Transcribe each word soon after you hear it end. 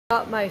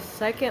Got my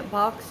second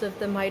box of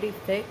the Mighty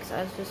Fix.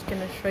 I was just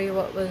going to show you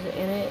what was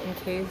in it in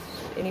case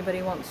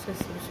anybody wants to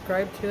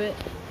subscribe to it.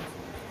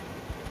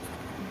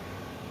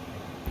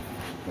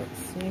 Let's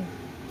see.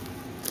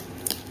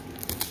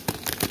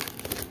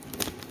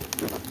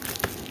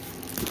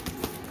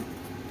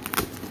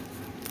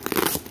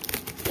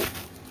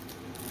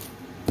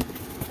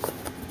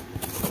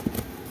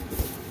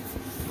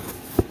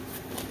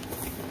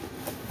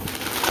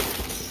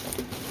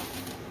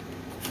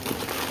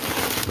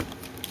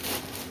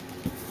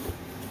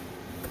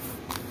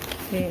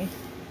 Okay.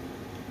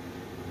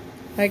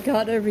 I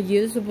got a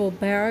reusable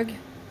bag.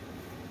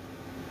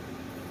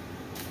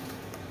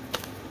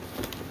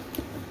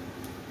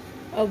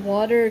 A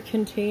water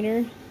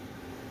container.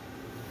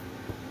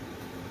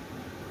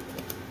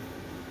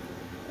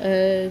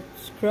 A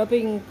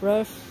scrubbing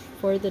brush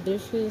for the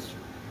dishes.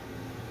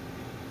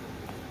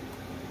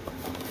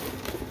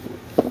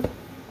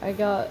 I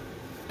got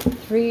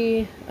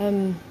 3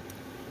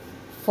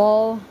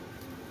 fall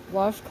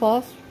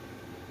washcloths.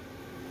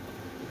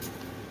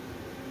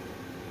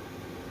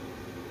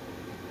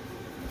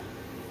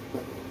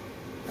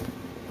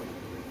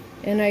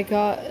 And I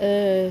got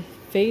a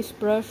face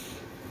brush.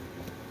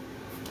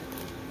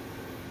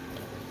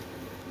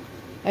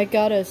 I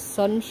got a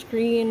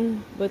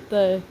sunscreen with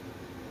the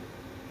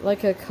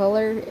like a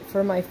color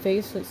for my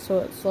face, so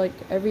it's like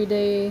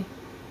everyday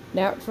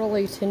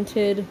naturally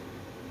tinted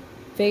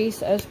face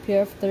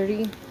SPF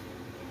 30.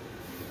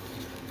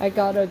 I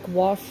got a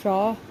gua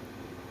sha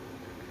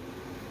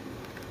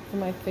for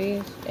my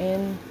face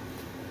and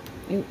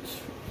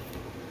oops.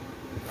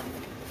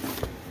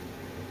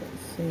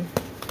 Let's see.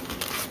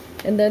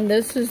 And then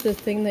this is the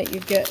thing that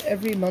you get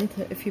every month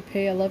if you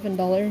pay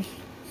 $11.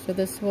 So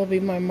this will be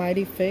my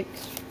Mighty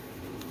Fix.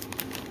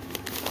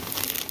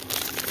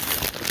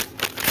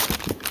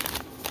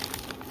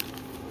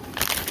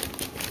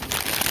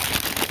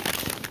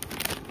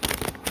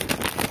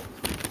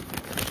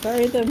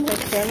 Sorry that my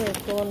camera is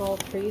going all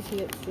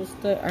crazy. It's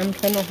just that I'm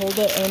trying to hold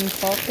it and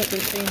talk at the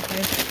same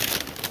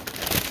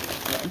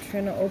time. I'm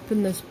trying to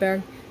open this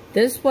bag.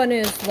 This one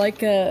is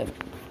like a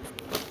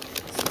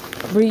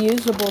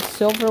reusable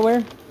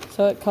silverware,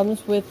 so it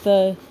comes with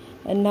a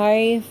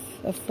knife,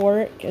 a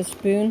fork, a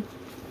spoon,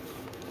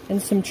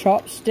 and some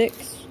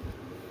chopsticks.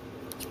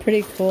 It's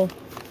pretty cool.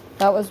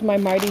 That was my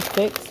Mighty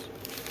Fix.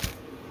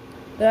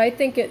 But I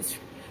think it's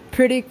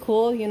pretty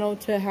cool, you know,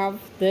 to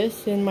have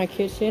this in my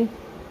kitchen.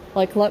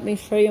 Like, let me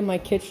show you my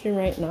kitchen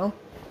right now.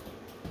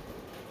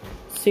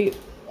 See,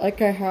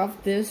 like I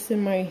have this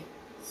in my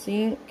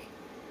sink,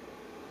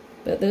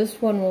 but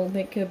this one will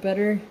make it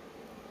better,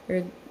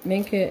 or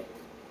make it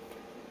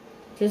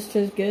just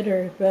as good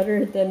or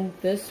better than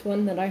this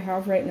one that I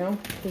have right now,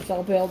 because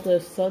I'll be able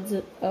to suds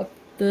it up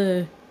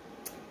the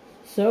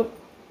soap.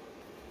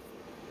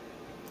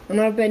 And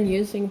I've been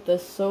using the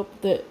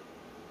soap that,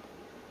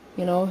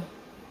 you know,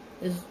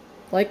 is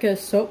like a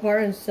soap bar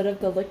instead of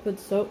the liquid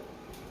soap.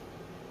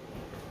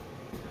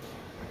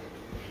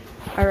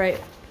 Alright,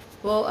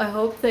 well, I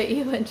hope that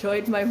you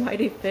enjoyed my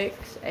Mighty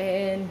Fix,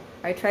 and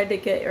I tried to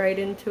get right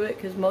into it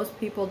because most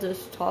people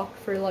just talk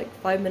for like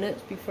 5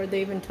 minutes before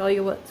they even tell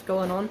you what's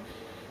going on.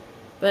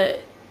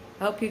 But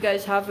I hope you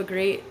guys have a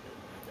great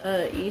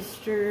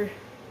Easter,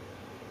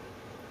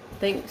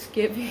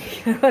 Thanksgiving,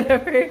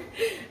 whatever.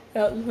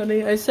 That was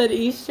funny. I said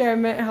Easter, I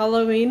meant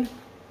Halloween.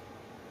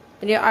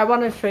 And yeah, I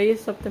want to show you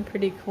something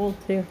pretty cool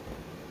too,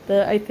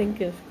 that I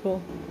think is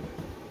cool.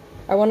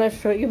 I want to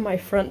show you my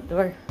front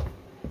door,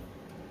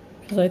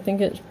 because I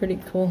think it's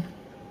pretty cool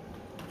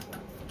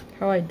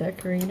how I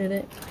decorated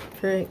it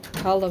for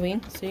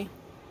Halloween. See?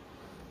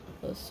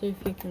 Let's see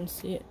if you can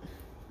see it.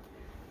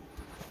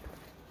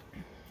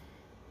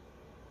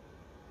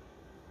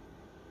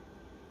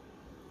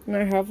 And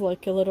I have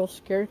like a little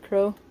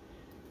scarecrow.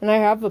 And I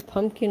have a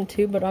pumpkin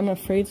too, but I'm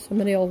afraid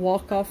somebody will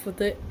walk off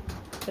with it.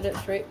 But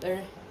it's right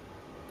there.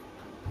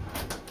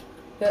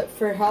 But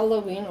for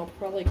Halloween, I'll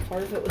probably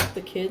carve it with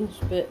the kids,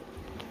 but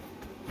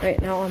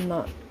right now I'm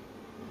not.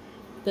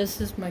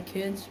 This is my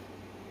kids,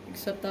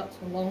 except that's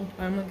a long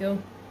time ago.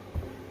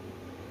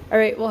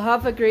 Alright, well,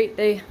 have a great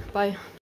day. Bye.